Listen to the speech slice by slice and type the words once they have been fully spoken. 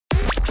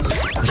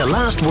The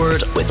Last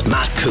Word with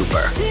Matt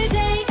Cooper.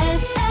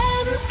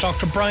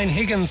 Dr. Brian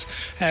Higgins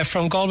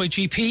from Galway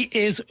GP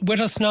is with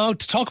us now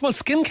to talk about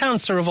skin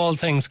cancer of all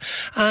things.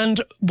 And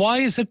why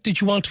is it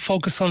that you want to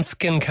focus on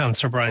skin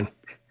cancer, Brian?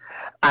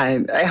 Hi,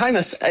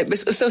 Matt.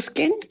 So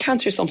skin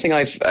cancer is something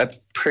I've a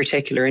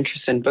particular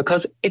interest in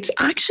because it's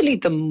actually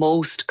the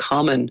most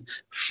common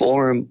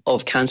form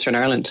of cancer in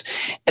Ireland.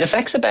 It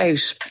affects about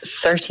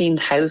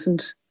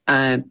 13,000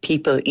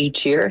 people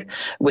each year,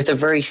 with a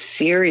very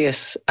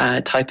serious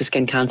type of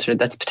skin cancer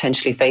that's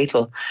potentially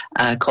fatal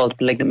called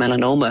malignant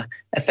melanoma,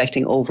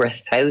 affecting over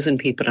 1,000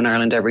 people in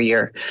Ireland every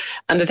year.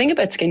 And the thing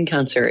about skin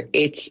cancer,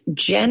 it's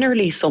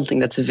generally something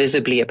that's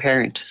visibly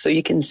apparent, so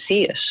you can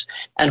see it.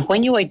 And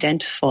when you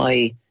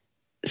identify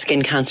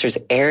skin cancers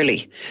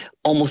early,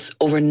 almost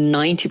over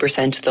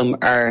 90% of them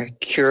are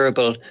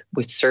curable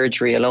with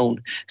surgery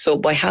alone. So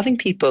by having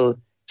people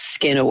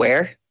skin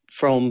aware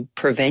from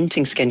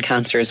preventing skin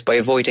cancers by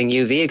avoiding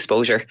UV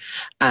exposure,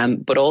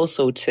 but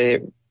also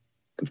to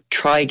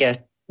try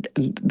get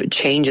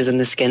changes in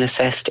the skin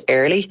assessed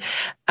early,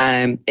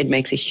 it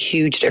makes a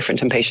huge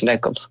difference in patient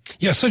outcomes.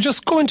 Yeah, so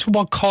just go into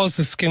what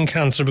causes skin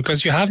cancer,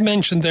 because you have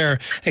mentioned there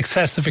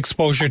excessive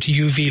exposure to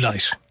UV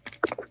light.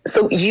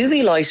 So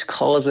UV light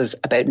causes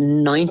about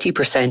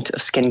 90%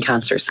 of skin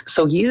cancers.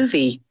 So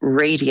UV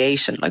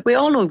radiation, like we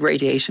all know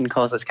radiation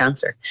causes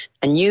cancer,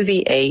 and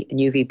UVA and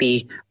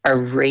UVB are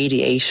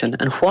radiation.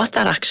 And what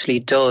that actually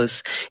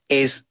does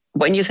is,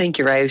 when you think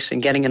you're out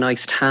and getting a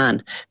nice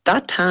tan,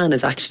 that tan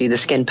is actually the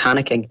skin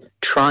panicking,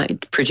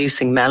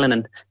 producing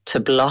melanin to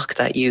block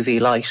that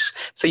UV light.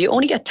 So you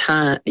only get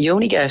tanned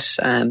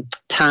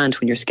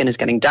when your skin is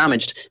getting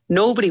damaged.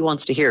 Nobody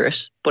wants to hear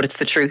it, but it's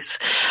the truth.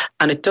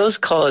 And it does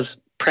cause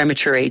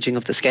premature aging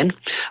of the skin.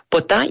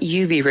 But that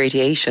UV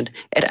radiation,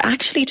 it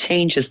actually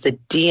changes the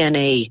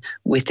DNA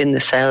within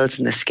the cells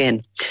in the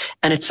skin.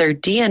 And it's our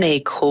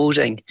DNA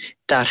coding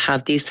that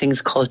have these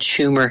things called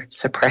tumour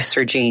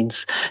suppressor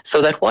genes.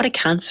 So that what a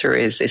cancer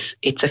is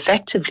it's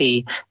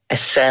effectively a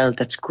cell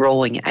that's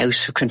growing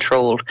out of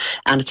control.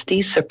 And it's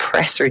these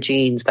suppressor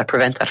genes that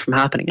prevent that from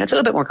happening. And it's a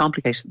little bit more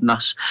complicated than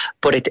that,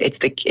 but it's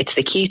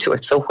the key to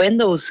it. So when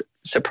those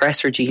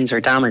suppressor genes are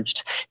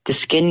damaged, the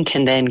skin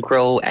can then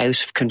grow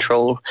out of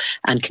control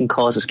and can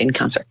cause a skin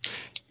cancer.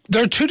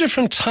 There are two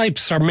different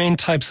types, or main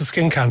types of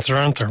skin cancer,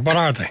 aren't there? What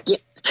are they? Yeah.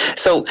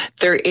 So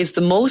there is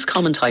the most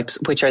common types,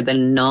 which are the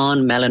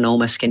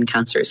non-melanoma skin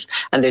cancers.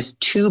 And there's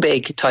two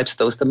big types of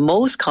those. The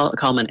most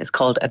common is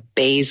called a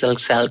basal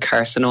cell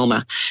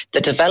carcinoma,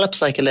 that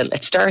develops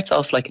it starts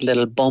off like a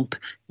little bump,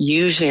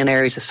 usually in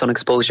areas of sun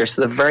exposure.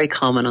 So they're very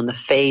common on the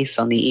face,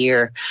 on the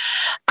ear.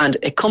 And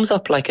it comes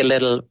up like a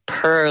little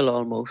pearl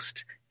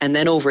almost. And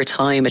then over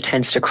time, it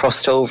tends to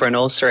crust over and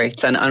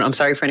ulcerates. And I'm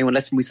sorry for anyone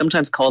listening, we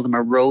sometimes call them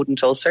a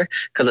rodent ulcer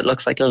because it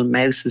looks like a little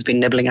mouse has been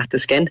nibbling at the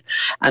skin.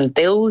 And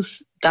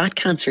that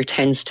cancer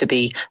tends to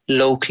be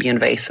locally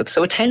invasive.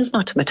 So it tends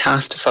not to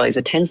metastasize.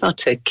 It tends not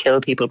to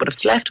kill people. But if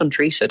it's left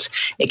untreated,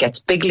 it gets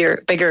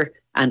bigger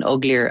and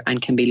uglier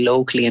and can be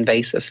locally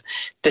invasive.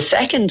 The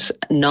second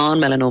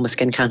non-melanoma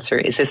skin cancer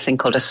is this thing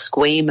called a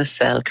squamous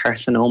cell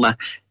carcinoma.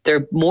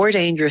 They're more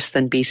dangerous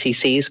than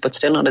BCCs, but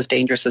still not as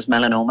dangerous as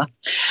melanoma.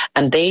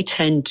 And they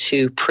tend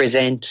to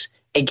present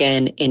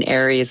again in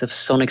areas of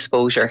sun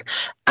exposure,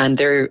 and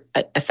they're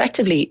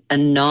effectively a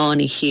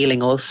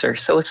non-healing ulcer.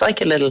 So it's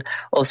like a little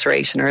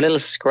ulceration or a little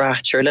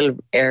scratch or a little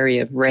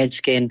area of red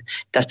skin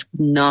that's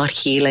not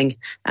healing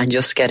and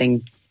just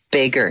getting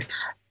bigger.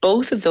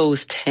 Both of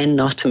those tend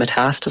not to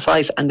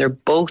metastasize, and they're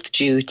both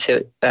due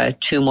to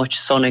too much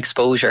sun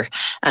exposure.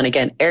 And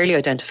again, early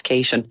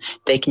identification,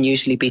 they can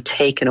usually be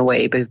taken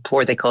away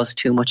before they cause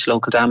too much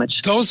local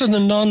damage. Those are the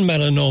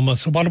non-melanoma.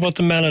 So what about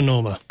the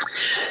melanoma?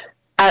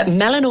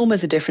 Melanoma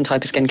is a different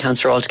type of skin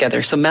cancer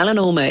altogether. So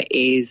melanoma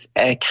is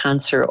a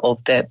cancer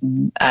of the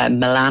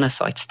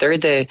melanocytes. They're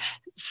the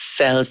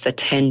cells that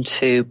tend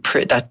to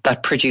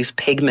that produce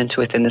pigment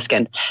within the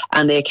skin,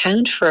 and they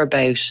account for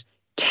about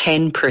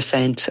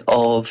 10%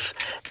 of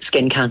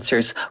skin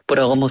cancers, but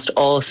almost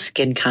all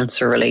skin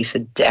cancer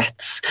related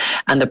deaths.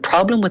 And the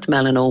problem with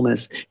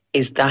melanomas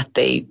is that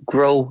they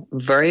grow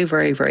very,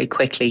 very, very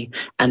quickly,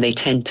 and they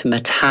tend to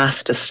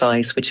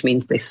metastasize, which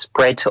means they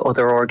spread to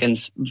other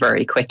organs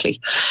very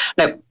quickly.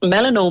 Now,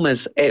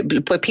 melanomas,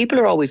 but people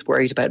are always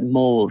worried about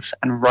moles,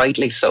 and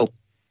rightly so.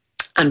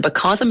 And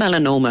because a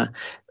melanoma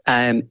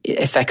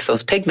affects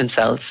those pigment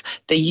cells,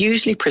 they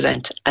usually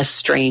present as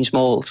strange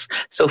moles.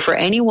 So for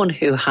anyone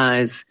who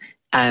has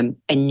a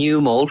new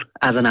mole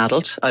as an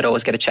adult, I'd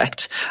always get it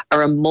checked,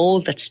 or a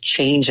mole that's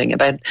changing.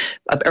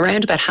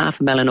 Around about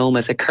half of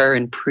melanomas occur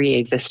in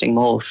pre-existing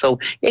moles. So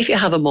if you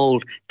have a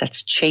mole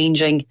that's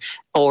changing,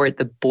 or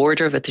the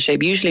border of it, the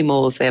shape, usually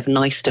moles, they have a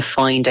nice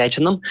defined edge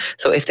in them.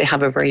 So if they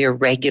have a very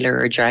irregular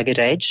or jagged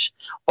edge,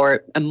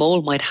 or a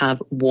mole might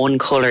have one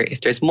colour.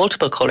 If there's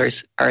multiple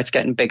colours, or it's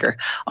getting bigger.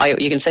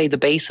 You can say the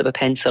base of a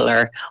pencil,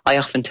 or I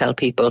often tell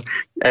people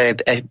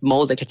a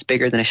mole that gets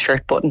bigger than a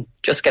shirt button,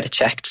 just get it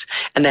checked.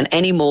 And then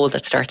any mole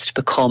that starts to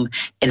become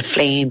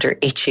inflamed or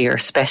itchy, or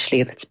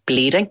especially if it's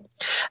bleeding.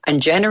 And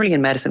generally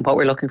in medicine, what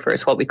we're looking for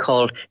is what we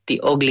call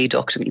the ugly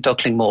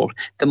duckling mole,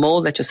 the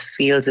mole that just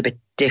feels a bit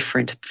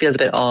different, feels a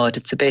bit odd.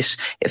 It's a bit,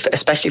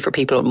 especially for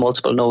people with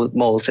multiple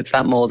moles, it's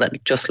that mole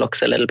that just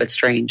looks a little bit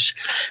strange.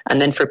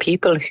 And then for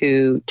people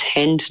who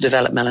tend to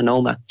develop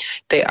melanoma,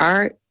 they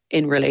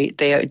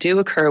do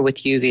occur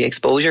with UV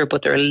exposure,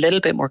 but they're a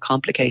little bit more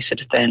complicated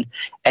than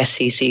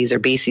SCCs or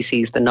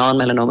BCCs, the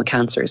non-melanoma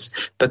cancers,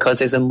 because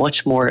there's a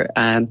much more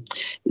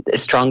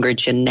stronger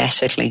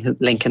genetic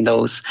link in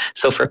those.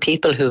 So for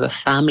people who have a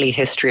family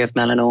history of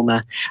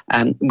melanoma,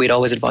 we'd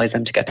always advise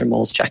them to get their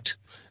moles checked.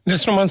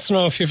 Listener wants to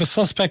know, if you have a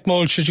suspect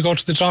mole, should you go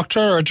to the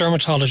doctor or a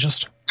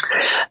dermatologist?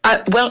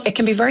 Well, it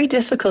can be very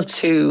difficult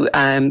to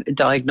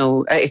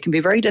diagnose. It can be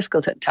very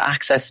difficult to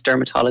access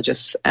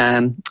dermatologists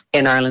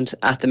in Ireland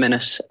at the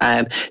minute.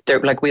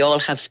 We all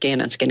have skin,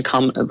 and skin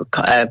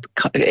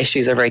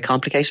issues are very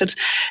complicated.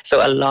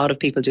 So a lot of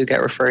people do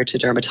get referred to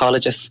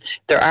dermatologists.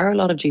 There are a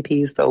lot of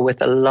GPs though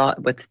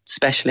with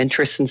special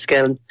interests in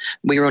skin.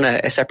 We run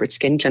a separate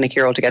skin clinic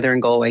here altogether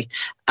in Galway,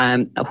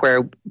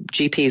 where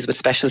GPs with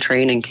special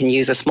training can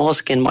use a small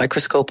skin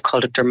microscope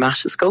called a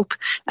dermatoscope,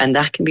 and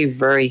that can be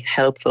very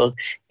helpful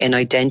in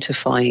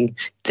identifying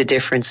the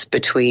difference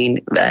between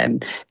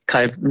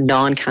kind of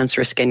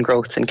non-cancerous skin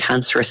growths and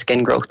cancerous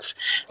skin growths.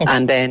 Okay.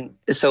 And then,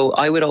 so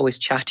I would always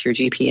chat to your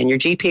GP, and your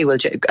GP will,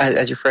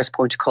 as your first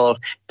point of call,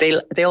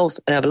 they all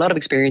have a lot of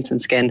experience in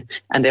skin,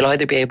 and they'll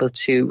either be able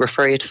to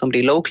refer you to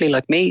somebody locally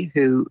like me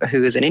who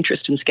is an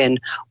interest in skin,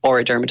 or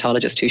a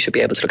dermatologist who should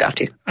be able to look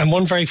after you. And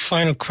one very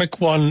final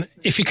quick one,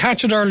 if you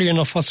catch it early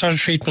enough, what sort of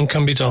treatment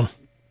can be done?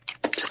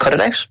 Just cut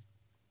it out.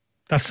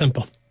 That's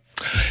simple.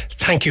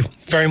 Thank you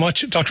very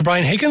much, Dr.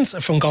 Brian Higgins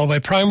from Galway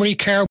Primary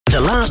Care.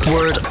 The Last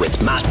Word with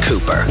Matt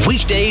Cooper.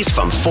 Weekdays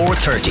from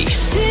 4:30.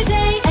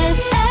 Today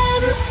FM.